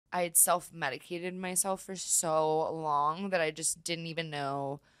I had self-medicated myself for so long that I just didn't even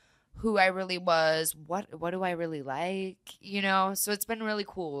know who I really was, what do I really like, you know? So it's been really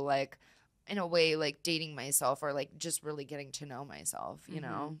cool, like in a way, like dating myself or like just really getting to know myself, you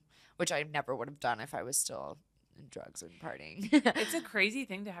know, which I never would have done if I was still in drugs and partying. It's a crazy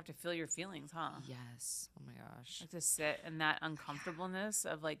thing to have to feel your feelings, huh? Yes. Oh my gosh. Like to sit in that uncomfortableness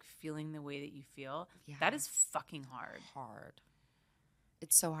of like feeling the way that you feel. Yeah. That is fucking hard. Hard.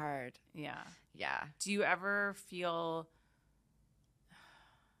 It's so hard. Yeah. Yeah. Do you ever feel,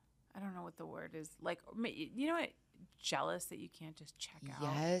 I don't know what the word is, like, you know what, jealous that you can't just check out?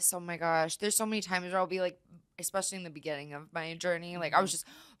 Yes. Oh my gosh. There's so many times where I'll be like, especially in the beginning of my journey, like I was just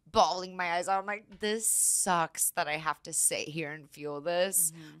bawling my eyes out. I'm like, this sucks that I have to sit here and feel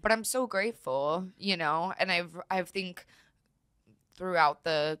this, but I'm so grateful, you know. And I think throughout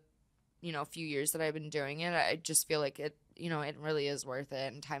the, you know, few years that I've been doing it, I just feel like it, you know, it really is worth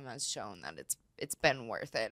it, and time has shown that it's been worth it.